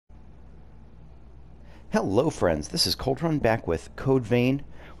Hello friends, this is Coldrun back with Code Vein.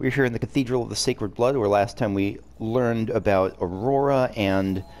 We're here in the Cathedral of the Sacred Blood, where last time we learned about Aurora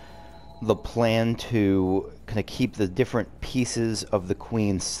and the plan to kind of keep the different pieces of the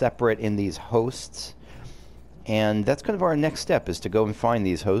Queen separate in these hosts. And that's kind of our next step, is to go and find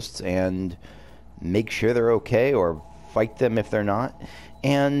these hosts and make sure they're okay, or fight them if they're not.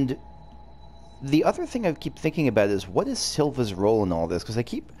 And the other thing I keep thinking about is, what is Silva's role in all this? Because I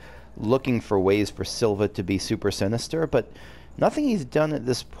keep looking for ways for Silva to be super sinister, but nothing he's done at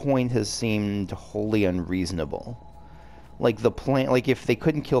this point has seemed wholly unreasonable. Like the plan, like if they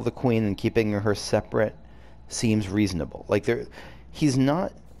couldn't kill the Queen and keeping her separate seems reasonable. Like he's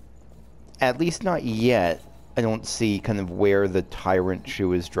not, at least not yet. I don't see kind of where the tyrant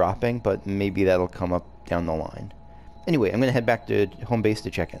shoe is dropping, but maybe that'll come up down the line. Anyway, I'm going to head back to home base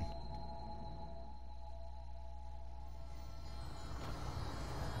to check in.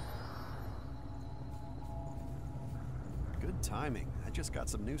 Good timing. I just got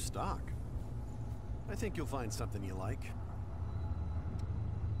some new stock. I think you'll find something you like.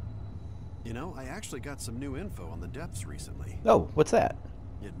 You know, I actually got some new info on the depths recently. Oh, what's that?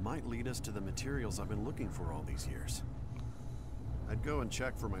 It might lead us to the materials I've been looking for all these years. I'd go and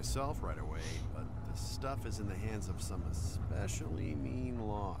check for myself right away, but the stuff is in the hands of some especially mean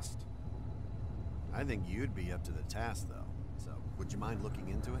Lost. I think you'd be up to the task, though. So, would you mind looking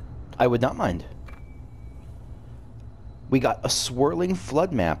into it? I would not mind. We got a swirling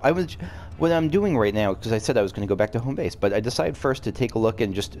flood map. What I'm doing right now, because I said I was going to go back to home base, but I decided first to take a look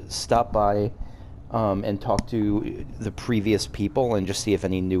and just stop by and talk to the previous people and just see if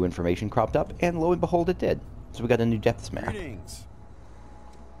any new information cropped up, and lo and behold, it did. So we got a new depths map. Greetings.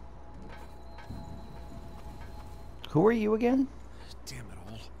 Who are you again? Damn it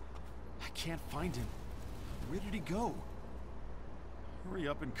all. I can't find him. Where did he go? Hurry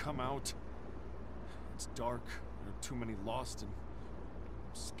up and come out. It's dark. There are too many lost and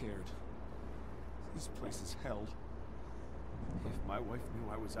I'm scared. This place is hell. If my wife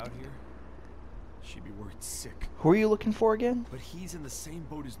knew I was out here, she'd be worried sick. Who are you looking for again? But he's in the same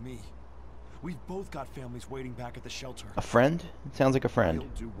boat as me. We've both got families waiting back at the shelter. A friend? Sounds like a friend.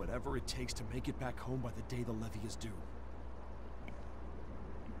 He'll do whatever it takes to make it back home by the day the levy is due.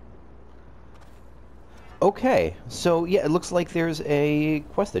 Okay, so yeah, it looks like there's a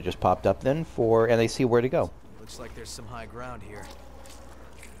quest that just popped up then for, and I see where to go. Looks like there's some high ground here.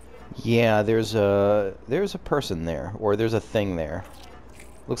 Yeah, there's a person there, or there's a thing there.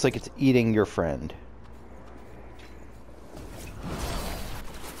 Looks like it's eating your friend.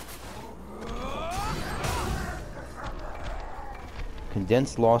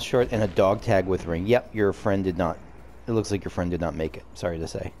 Condensed lost short and a dog tag with ring. Yep, your friend did not. It looks like your friend did not make it. Sorry to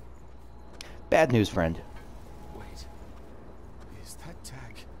say. Bad news, friend. Wait. Is that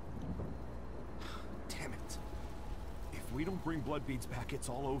tag? Damn it. If we don't bring blood beads back, it's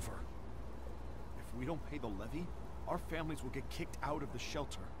all over. If we don't pay the levy, our families will get kicked out of the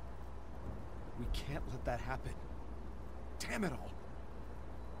shelter. We can't let that happen. Damn it all.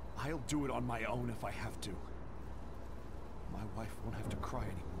 I'll do it on my own if I have to. My wife won't have to cry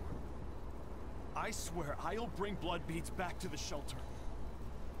anymore. I swear I'll bring blood beads back to the shelter.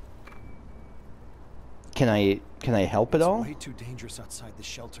 Can I help at all? It's way too dangerous outside the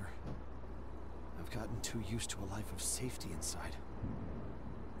shelter. I've gotten too used to a life of safety inside.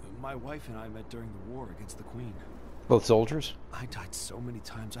 My wife and I met during the war against the Queen. Both soldiers? I died so many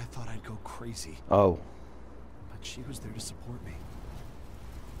times I thought I'd go crazy. Oh. But she was there to support me.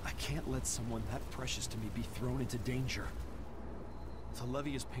 I can't let someone that precious to me be thrown into danger. The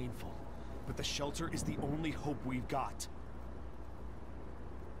levy is painful, but the shelter is the only hope we've got.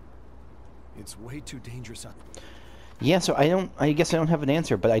 It's way too dangerous out there. Yeah, so I guess I don't have an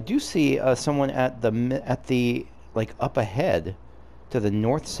answer, but I do see someone at the like up ahead to the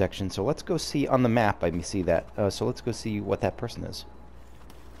north section. So let's go see on the map. I see that. So let's go see what that person is.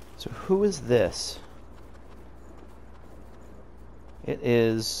 So who is this? It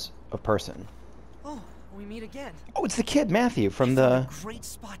is a person. Oh, we meet again. Oh, it's the kid Matthew from I the. found a great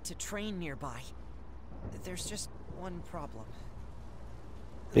spot to train nearby. There's just one problem.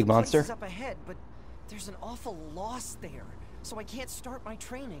 Big The place monster? is up ahead, but there's an awful loss there, so I can't start my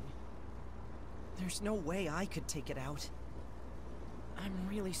training. There's no way I could take it out. I'm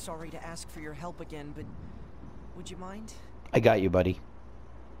really sorry to ask for your help again, but would you mind? I got you, buddy.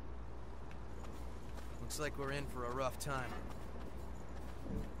 Looks like we're in for a rough time.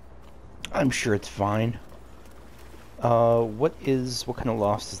 I'm sure it's fine. What kind of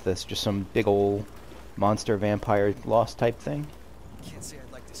lost is this? Just some big old monster vampire lost type thing? Can't say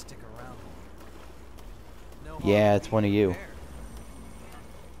I'd like to stick around. No Yeah, it's one of you.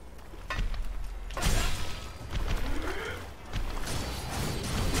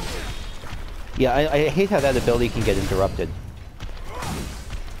 Yeah, I hate how that ability can get interrupted.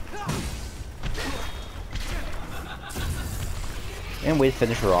 And way to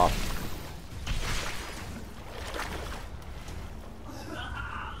finish her off.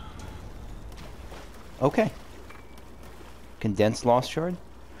 Okay. Condensed Lost Shard.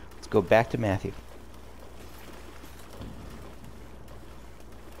 Let's go back to Matthew.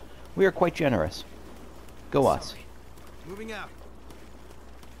 We are quite generous. Go us. Moving out.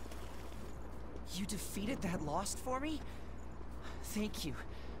 You defeated that Lost for me? Thank you.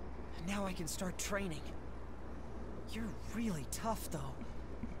 Now I can start training. You're really tough, though.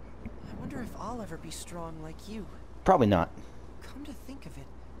 I wonder if I'll ever be strong like you. Probably not. Come to think of it,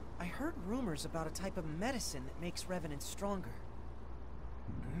 I heard rumors about a type of medicine that makes revenants stronger.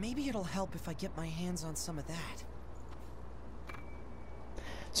 Maybe it'll help if I get my hands on some of that.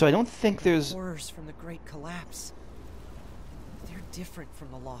 So I don't think there's... Horrors from the Great Collapse. They're different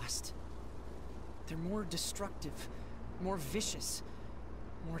from the Lost. They're more destructive, more vicious,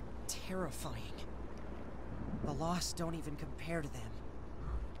 more terrifying. The Lost don't even compare to them.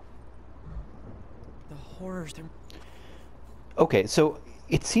 The horrors, they're... Okay, so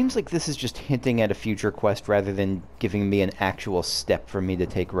it seems like this is just hinting at a future quest rather than giving me an actual step for me to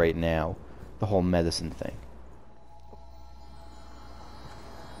take right now. The whole medicine thing.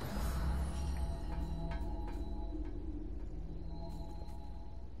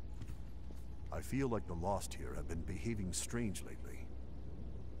 I feel like the Lost here have been behaving strange lately.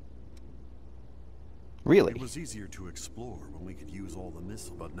 Really? It was easier to explore when we could use all the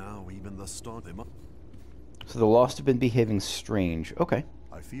missiles, but now even the start them up. So the Lost have been behaving strange. Okay.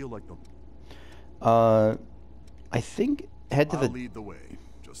 I feel like the... I think head to I'll the... lead the way.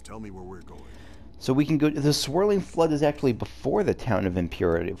 Just tell me where we're going. So we can go... The Swirling Flood is actually before the Town of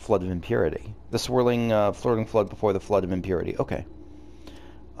Impurity, Flood of Impurity. The Swirling Flood before the Flood of Impurity. Okay.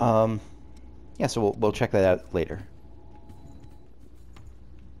 Yeah, so we'll check that out later.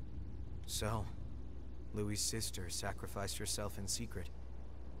 So, Louis' sister sacrificed herself in secret.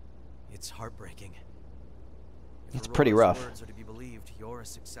 It's heartbreaking. If It's pretty Aurora's rough. words are to be believed, you're a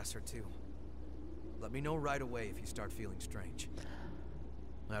successor too. Let me know right away if you start feeling strange.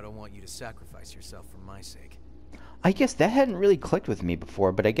 I don't want you to sacrifice yourself for my sake. I guess that hadn't really clicked with me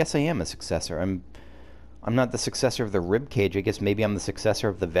before, but I guess I am a successor. I'm not the successor of the ribcage. I guess maybe I'm the successor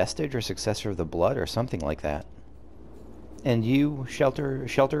of the vestige or successor of the blood or something like that. And you, shelter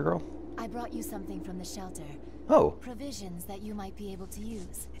girl? I brought you something from the shelter. Oh, Provisions that you might be able to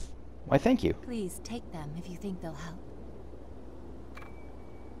use. why thank you. Please take them if you think they'll help.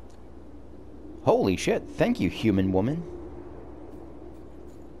 Holy shit, thank you, human woman.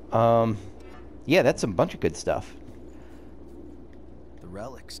 Yeah, that's a bunch of good stuff. The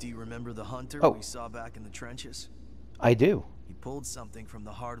relics. Do you remember the hunter Oh. we saw back in the trenches? I do. He pulled something from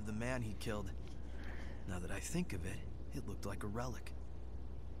the heart of the man he killed. Now that I think of it, it looked like a relic.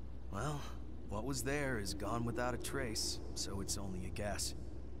 Well, what was there is gone without a trace, so it's only a guess.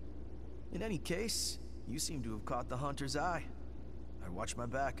 In any case, you seem to have caught the hunter's eye. I'd watch my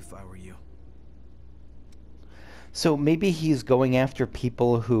back if I were you. So maybe he's going after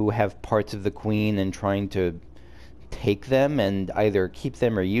people who have parts of the queen and trying to take them and either keep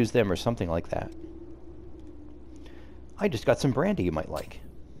them or use them or something like that. I just got some brandy you might like.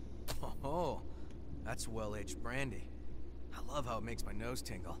 Oh, that's well-aged brandy. I love how it makes my nose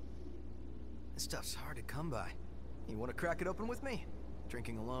tingle. This stuff's hard to come by. You want to crack it open with me?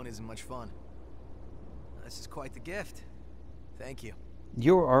 Drinking alone isn't much fun. This is quite the gift. Thank you.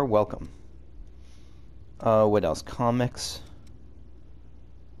 You are welcome. What else? Comics.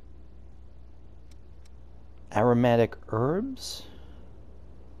 Aromatic herbs?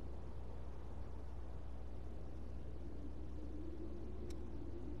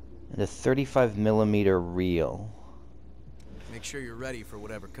 And a 35mm reel. Make sure you're ready for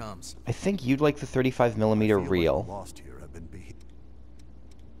whatever comes. I think you'd like the 35mm I feel like reel. the Lost here have been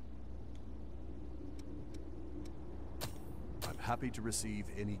I'm happy to receive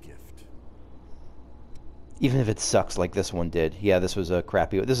any gift. Even if it sucks like this one did. Yeah, this was a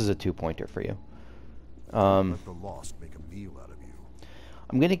crappy... This is a 2-pointer for you. Let the Lost make a meal out of you.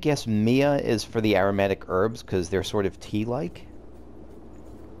 I'm going to guess Mia is for the aromatic herbs because they're sort of tea-like.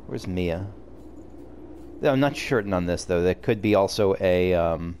 Where's Mia? I'm not certain on this, though. That could be also a...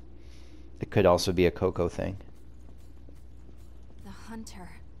 it could also be a cocoa thing. The hunter.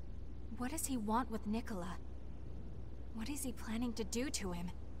 What does he want with Nicola? What is he planning to do to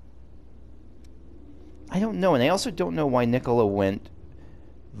him? I don't know, and I also don't know why Nicola went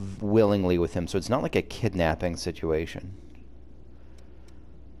willingly with him, so it's not like a kidnapping situation.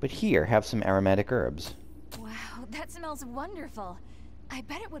 But here, have some aromatic herbs. Wow, that smells wonderful. I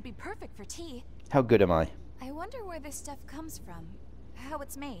bet it would be perfect for tea. How good am I? I wonder where this stuff comes from. How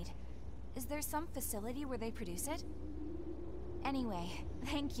it's made. Is there some facility where they produce it? Anyway,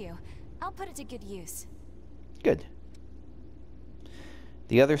 thank you. I'll put it to good use. Good.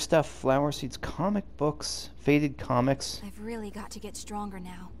 The other stuff, flower seeds, comic books, faded comics. I've really got to get stronger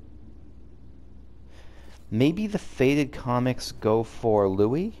now. Maybe the faded comics go for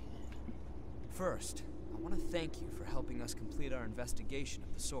Louis? First, I want to thank you for helping us complete our investigation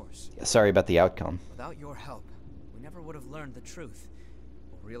of the source. Sorry about the outcome. Without your help, we never would have learned the truth,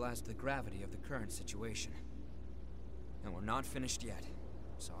 or realized the gravity of the current situation. And we're not finished yet,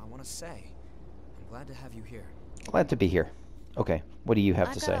 so I want to say, I'm glad to have you here. Glad to be here. Okay, what do you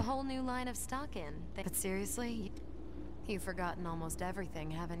have to say? I've got a whole new line of stock in. But seriously, you've forgotten almost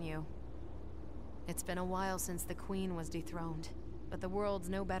everything, haven't you? It's been a while since the Queen was dethroned, but the world's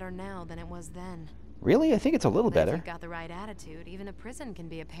no better now than it was then. Really? I think it's a little But better. if you've got the right attitude, even a prison can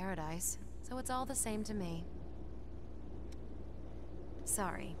be a paradise. So it's all the same to me.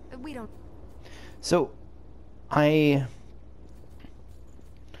 Sorry, but we don't... So, I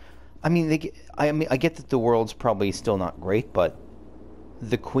mean, I get that the world's probably still not great, but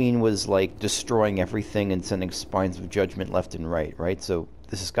the Queen was like destroying everything and sending spines of judgment left and right, right? So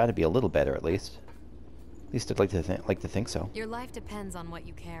this has got to be a little better, at least. At least I'd like to think so. Your life depends on what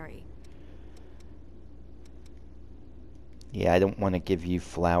you carry. Yeah, I don't want to give you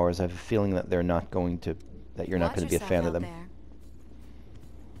flowers. I have a feeling that you're not going to be a fan of them. There.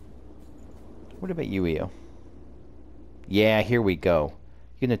 What about you, Io? Yeah, here we go.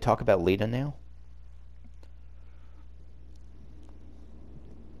 You gonna talk about Leda now?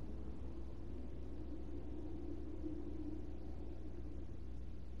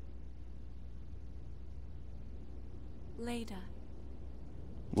 Leda.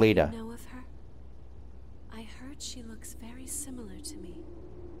 Leda. Do you know of her? I heard she looks very similar to me.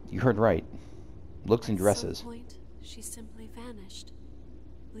 You heard right. Looks and dresses. At some point, she simply vanished,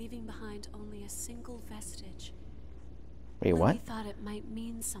 leaving behind only a single vestige. Wait, what? Louis thought it might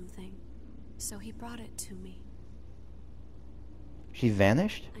mean something, so he brought it to me. She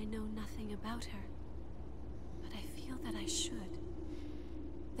vanished? I know nothing about her, but I feel that I should.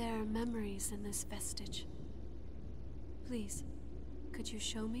 There are memories in this vestige. Please, could you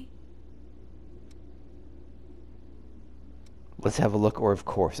show me? Let's have a look, or of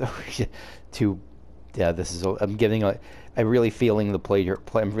course. Yeah, this is. I'm really feeling the player.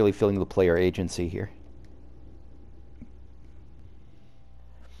 I'm really feeling the player agency here.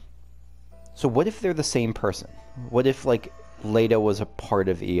 So what if they're the same person? What if, like, Leda was a part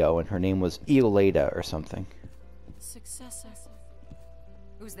of EO and her name was Leda or something? Successor.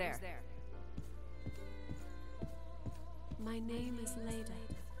 Who's there? My name is Leda.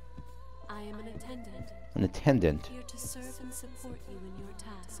 I am an attendant. An attendant. Here to serve and support you in your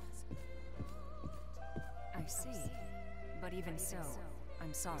tasks. I see. But even so,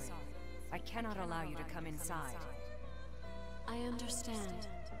 I'm sorry. I cannot allow you to come inside. I understand,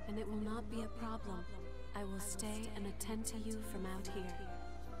 and it will not be a problem. I will stay and attend to you from out here.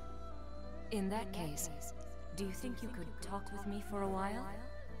 In that case, do you think you could talk with me for a while?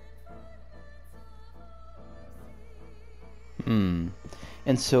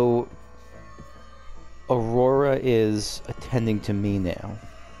 And so Aurora is attending to me now.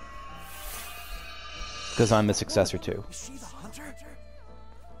 Because I'm the successor too. Is she the hunter?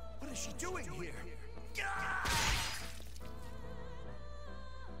 What is she doing here?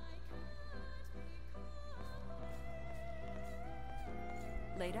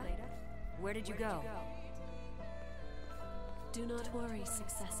 Leda? Where did you go? Do not worry,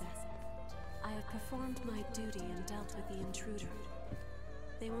 Successor. I have performed my duty and dealt with the intruder.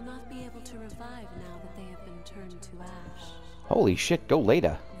 They will not be able to revive now that they have been turned to ash. Holy shit, go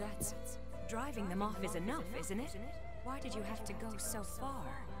Leda. That's... driving them off is enough, isn't it? Why did you have to go so far?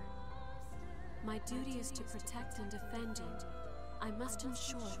 My duty is to protect and defend you. I must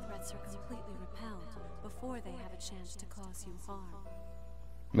ensure threats are completely repelled before they have a chance to cause you harm.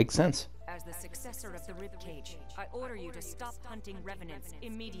 Makes sense. As the successor of the ribcage, I order you to stop hunting revenants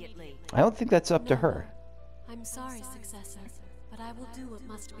immediately. I don't think that's up to her. I'm sorry, Successor, but I will do what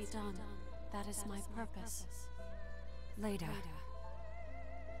must be done. That is my purpose. Leda.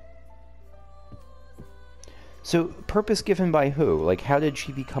 So, purpose given by who? Like, how did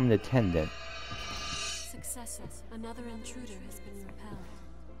she become an attendant? Successor, another intruder has been repelled.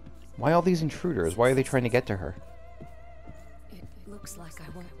 Why all these intruders? Why are they trying to get to her? It looks like I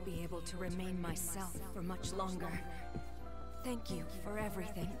won't be able to remain myself for much longer. Thank you for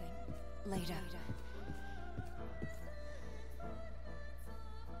everything, Leda.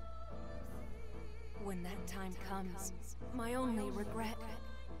 when that time comes. My only regret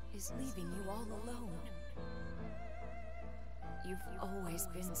is leaving you all alone. You've always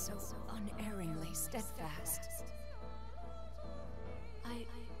been so unerringly steadfast.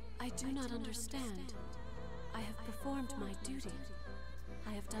 I do not understand. I have performed my duty.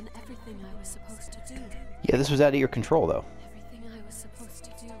 I have done everything I was supposed to do. Yeah, this was out of your control, though. Everything I was supposed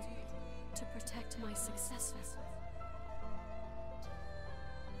to do to protect my successor.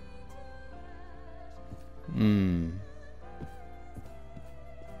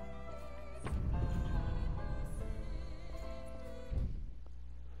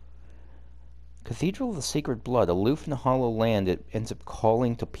 Cathedral of the Sacred Blood. Aloof in the hollow land, it ends up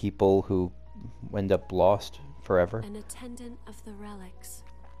calling to people who end up lost forever. An attendant of the relics.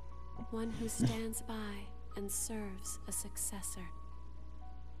 One who stands by and serves a successor.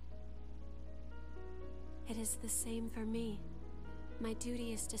 It is the same for me. My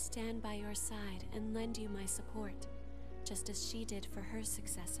duty is to stand by your side and lend you my support, just as she did for her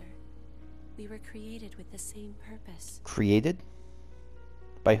successor. We were created with the same purpose. Created?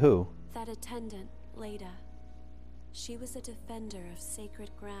 By who? That attendant, Leda. She was a defender of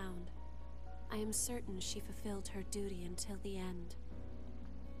sacred ground. I am certain she fulfilled her duty until the end.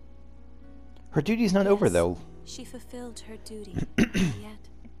 Her duty's not over, though. She fulfilled her duty, yet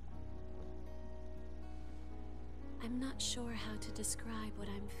I'm not sure how to describe what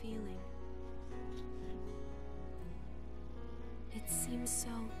I'm feeling. It seems so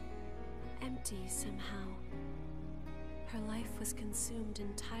empty somehow. Her life was consumed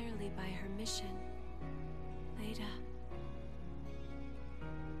entirely by her mission. Leda.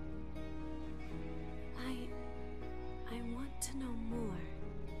 I want to know more.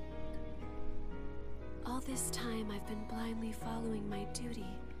 All this time I've been blindly following my duty.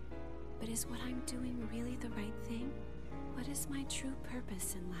 But is what I'm doing really the right thing? What is my true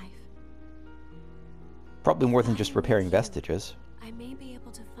purpose in life? Probably more than just repairing vestiges. I may be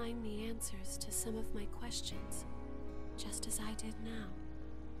able to find the answers to some of my questions, just as I did now.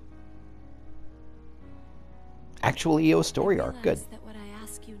 Actual EO story arc, good. That what I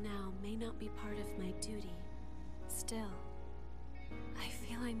ask you now may not be part of my duty. Still, I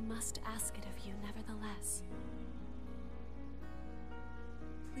feel I must ask it of you nevertheless.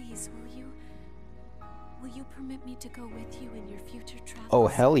 Please, will you permit me to go with you in your future travels? Oh,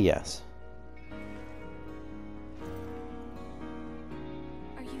 hell yes.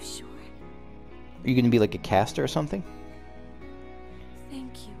 Are you sure? Are you going to be like a caster or something?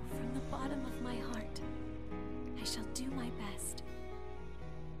 Thank you from the bottom of my heart. I shall do my best.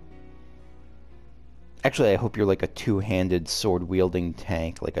 Actually, I hope you're like a two-handed sword-wielding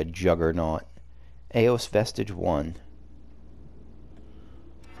tank, like a juggernaut. Eos Vestige 1.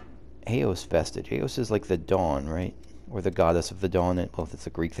 Eos Vestige. Eos is like the dawn, right? Or the goddess of the dawn. Well, it's a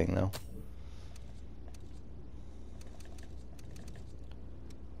Greek thing, though.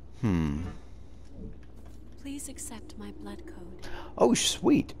 Please accept my blood code. Oh,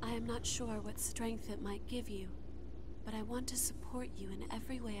 sweet. I am not sure what strength it might give you, but I want to support you in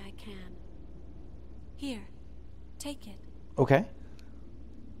every way I can. Here, take it. Okay.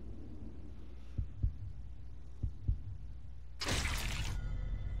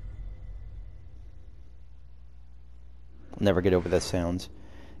 Never get over that sounds.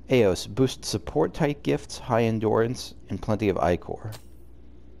 Eos boosts support type gifts, high endurance, and plenty of ichor.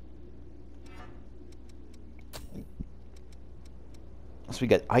 So we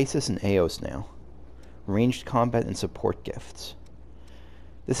got Isis and Eos now. Ranged combat and support gifts.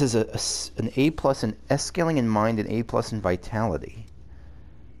 This is an A plus in S scaling in mind and A plus in vitality.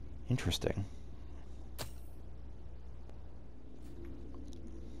 Interesting.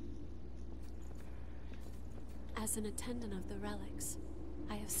 As an attendant of the relics,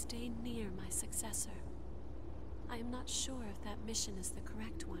 I have stayed near my successor. I am not sure if that mission is the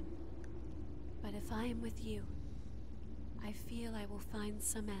correct one, but if I am with you, I feel I will find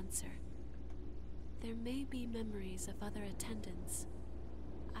some answer. There may be memories of other attendants.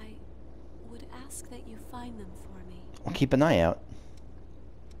 I would ask that you find them for me. I'll keep an eye out.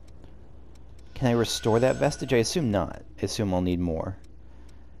 Can I restore that vestige? I assume not. I assume I'll need more.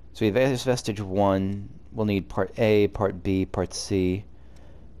 So we have vestige 1. We'll need part A, part B, part C,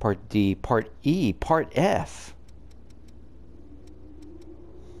 part D, part E, part F.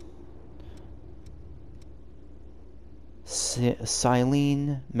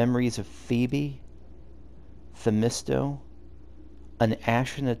 Silene, Memories of Phoebe, Themisto, an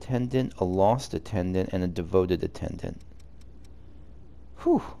Ashen attendant, a lost attendant, and a devoted attendant.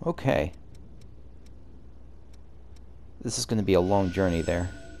 Whew, okay. This is going to be a long journey there.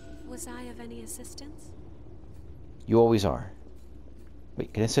 Was I of any assistance? You always are.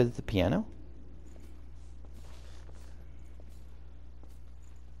 Wait, can I sit at the piano?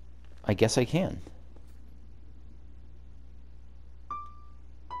 I guess I can.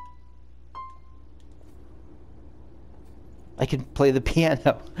 I can play the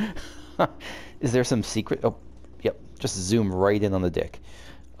piano. Is there some secret? Oh, yep. Just zoom right in on the dick.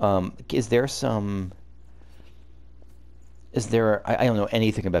 Is there some... Is there... I don't know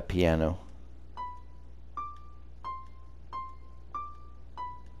anything about piano.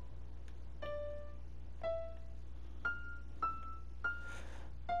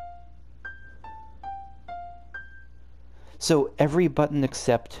 So every button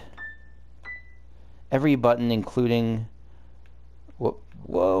except... Every button including...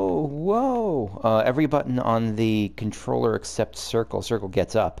 Whoa, whoa! Every button on the controller except circle. Circle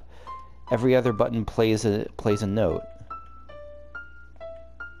gets up. Every other button plays a note.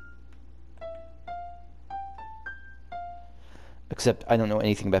 Except I don't know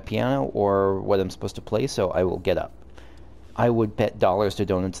anything about piano or what I'm supposed to play, so I will get up. I would bet dollars to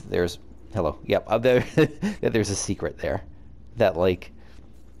donuts that there's... Hello. Yep, there, that there's a secret there. That, like,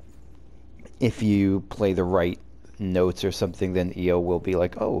 if you play the right notes or something, then EO will be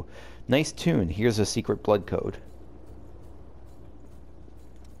like, oh, nice tune, here's a secret blood code.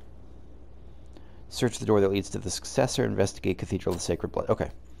 Search the door that leads to the successor, investigate Cathedral of the Sacred Blood.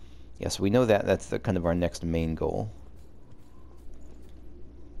 Okay. Yes, we know that. That's the kind of our next main goal.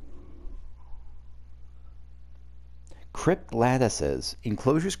 Crypt lattices.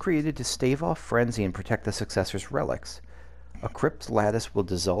 Enclosures created to stave off frenzy and protect the successor's relics. A crypt lattice will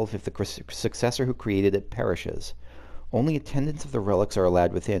dissolve if the successor who created it perishes. Only attendants of the relics are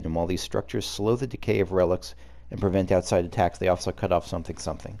allowed within, and while these structures slow the decay of relics and prevent outside attacks, they also cut off something.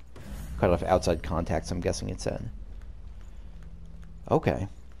 Cut off outside contacts, I'm guessing it said. Okay.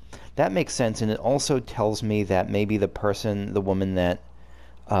 That makes sense, and it also tells me that maybe the woman that...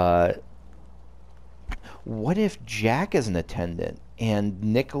 what if Jack is an attendant, and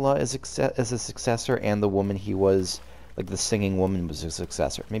Nicola is a successor, and the woman he was... Like, the singing woman was a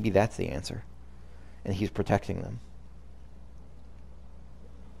successor. Maybe that's the answer. And he's protecting them.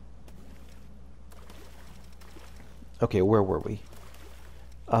 Okay, where were we?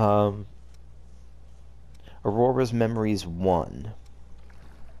 Aurora's Memories 1.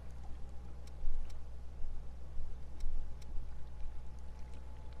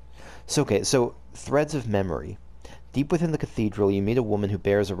 So threads of memory. Deep within the cathedral, you meet a woman who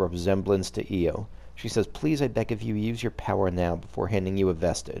bears a resemblance to Io. She says, please, I beg of you, use your power now before handing you a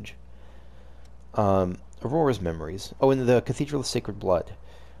vestige. Aurora's Memories. Oh, in the Cathedral of Sacred Blood.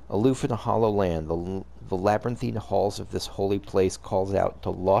 Aloof in a hollow land, the labyrinthine halls of this holy place calls out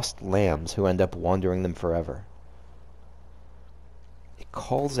to lost lambs who end up wandering them forever. It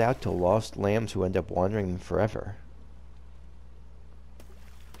calls out to lost lambs who end up wandering them forever.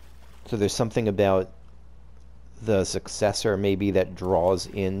 So there's something about the successor maybe that draws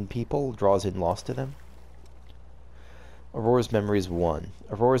in people, draws in lost to them. Aurora's Memories 1.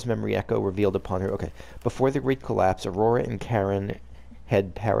 Aurora's memory echo revealed upon her... Okay. Before the Great Collapse, Aurora and Karen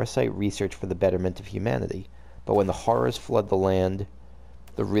had parasite research for the betterment of humanity. But when the horrors flood the land,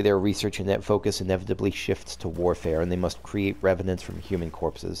 their research and focus inevitably shifts to warfare, and they must create revenants from human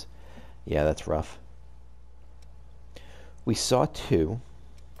corpses. Yeah, that's rough. We saw 2.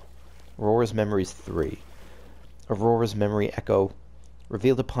 Aurora's Memories 3. Aurora's memory echo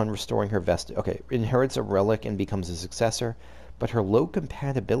revealed upon restoring her vestige. Okay, inherits a relic and becomes a successor, but her low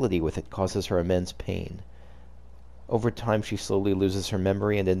compatibility with it causes her immense pain. Over time, she slowly loses her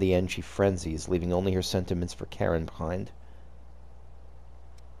memory, and in the end, she frenzies, leaving only her sentiments for Karen behind.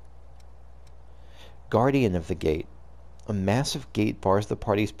 Guardian of the Gate. A massive gate bars the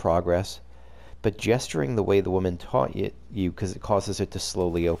party's progress, but gesturing the way the woman taught you because it causes it to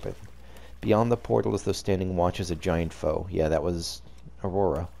slowly open. Beyond the portal is though standing watch as a giant foe. Yeah, that was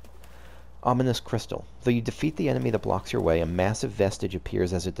Aurora. Ominous Crystal. Though you defeat the enemy that blocks your way, a massive vestige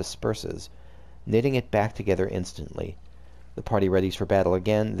appears as it disperses, knitting it back together instantly. The party readies for battle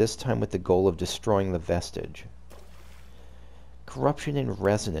again, this time with the goal of destroying the vestige. Corruption and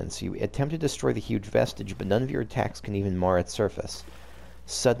Resonance. You attempt to destroy the huge vestige, but none of your attacks can even mar its surface.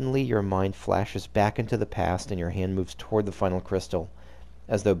 Suddenly, your mind flashes back into the past, and your hand moves toward the final crystal,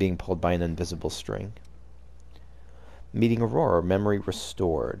 as though being pulled by an invisible string. Meeting Aurora, memory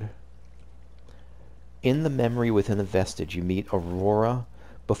restored. In the memory within the vestige, you meet Aurora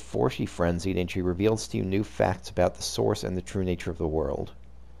before she frenzied, and she reveals to you new facts about the source and the true nature of the world.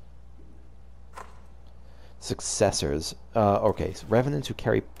 Successors. Okay, so revenants who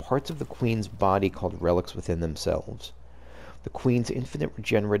carry parts of the Queen's body called relics within themselves. The Queen's infinite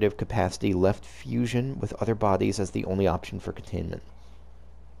regenerative capacity left fusion with other bodies as the only option for containment.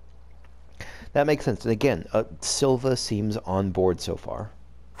 That makes sense. And again, Silva seems on board so far.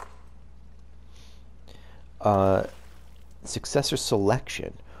 successor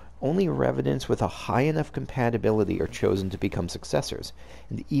selection. Only revenants with a high enough compatibility are chosen to become successors,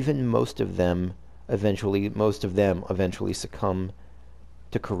 and even most of them eventually succumb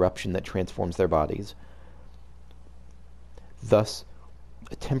to corruption that transforms their bodies. Thus,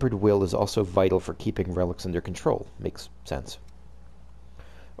 a tempered will is also vital for keeping relics under control. Makes sense.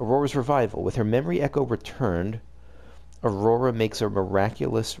 Aurora's revival. With her memory echo returned, Aurora makes a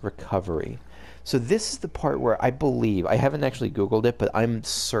miraculous recovery. So this is the part where I believe, I haven't actually Googled it, but I'm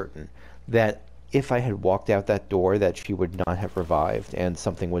certain that if I had walked out that door that she would not have revived and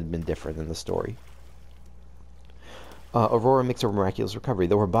something would have been different in the story. Aurora makes a miraculous recovery.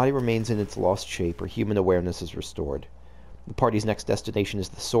 Though her body remains in its lost shape, her human awareness is restored. The party's next destination is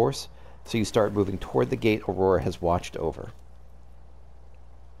the source, so you start moving toward the gate Aurora has watched over.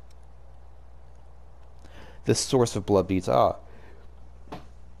 The source of blood beads.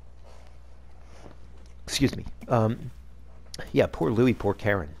 Excuse me. Yeah, poor Louis, poor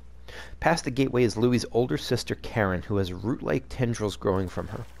Karen. Past the gateway is Louis's older sister Karen, who has root-like tendrils growing from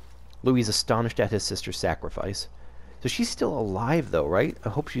her. Louis is astonished at his sister's sacrifice. So she's still alive, though, right? I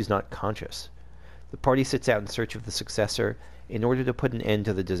hope she's not conscious. The party sets out in search of the successor in order to put an end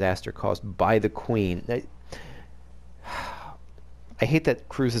to the disaster caused by the Queen. I hate that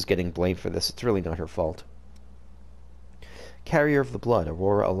Cruz is getting blamed for this. It's really not her fault. Carrier of the blood,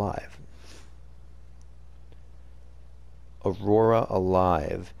 Aurora alive. Aurora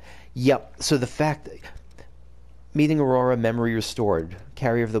alive. Yep, so the fact that meeting Aurora, memory restored.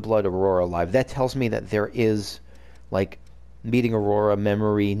 Carrier of the blood, Aurora alive. That tells me that there is, like, meeting Aurora,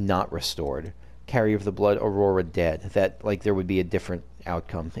 memory not restored. Carrier of the blood, Aurora dead. That, like, there would be a different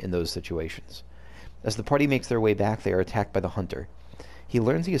outcome in those situations. As the party makes their way back, they are attacked by the hunter. He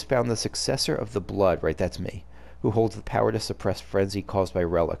learns he has found the successor of the blood, right, that's me, who holds the power to suppress frenzy caused by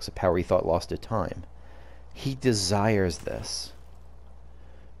relics, a power he thought lost to time. He desires this,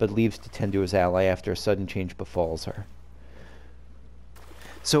 but leaves to tend to his ally after a sudden change befalls her.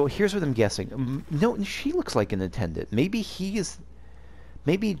 So here's what I'm guessing. No, she looks like an attendant. Maybe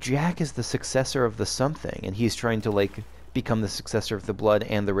Jack is the successor of the something, and he's trying to, like, become the successor of the blood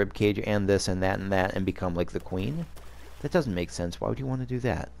and the ribcage and this and that and become, like, the queen? That doesn't make sense. Why would you want to do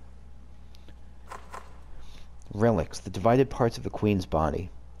that? Relics, the divided parts of the queen's body.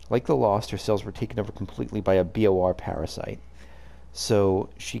 Like the lost, her cells were taken over completely by a BOR parasite, so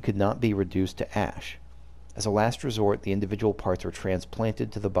she could not be reduced to ash. As a last resort, the individual parts were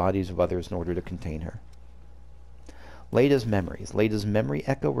transplanted to the bodies of others in order to contain her. Lada's memories. Lada's memory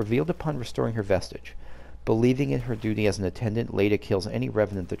echo revealed upon restoring her vestige. Believing in her duty as an attendant, Lada kills any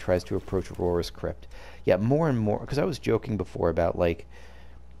revenant that tries to approach Aurora's crypt. Yet more and more, because I was joking before about, like,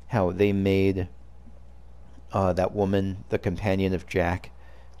 how they made that woman, the companion of Jack,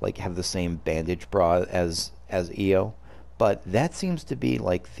 like, have the same bandage bra as Io. But that seems to be,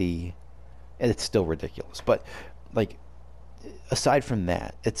 like, the... And it's still ridiculous. But, like, aside from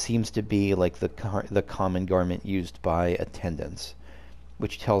that, it seems to be, like, the common garment used by attendants,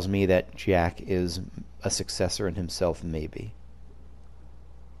 which tells me that Jack is a successor in himself, maybe.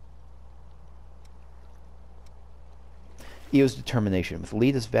 Io's determination. With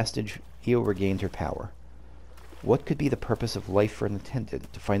Lada's vestige, Io regained her power. What could be the purpose of life for an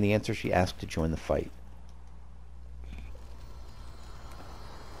attendant? To find the answer, she asked to join the fight.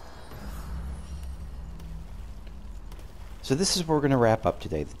 So this is where we're going to wrap up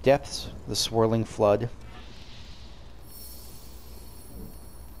today. The depths, the swirling flood.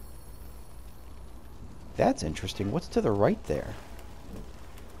 That's interesting. What's to the right there?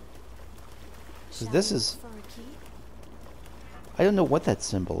 So this is... I don't know what that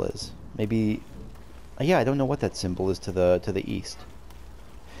symbol is. Maybe... Yeah, I don't know what that symbol is to the east.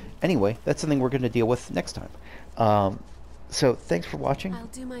 Anyway, that's something we're going to deal with next time. So, thanks for watching. I'll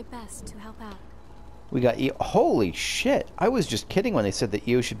do my best to help out. We got Io. Holy shit! I was just kidding when they said that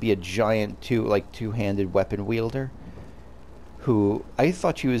Io should be a giant two-handed weapon wielder. Who I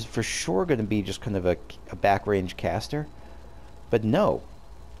thought she was for sure going to be just kind of a back-range caster, but no.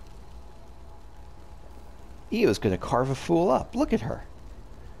 Io's going to carve a fool up. Look at her.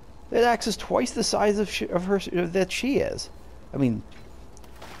 That axe is twice the size of her that she is. I mean,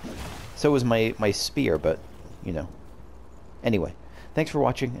 so was my spear, but you know. Anyway, thanks for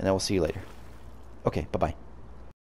watching, and I will see you later. Okay, bye-bye.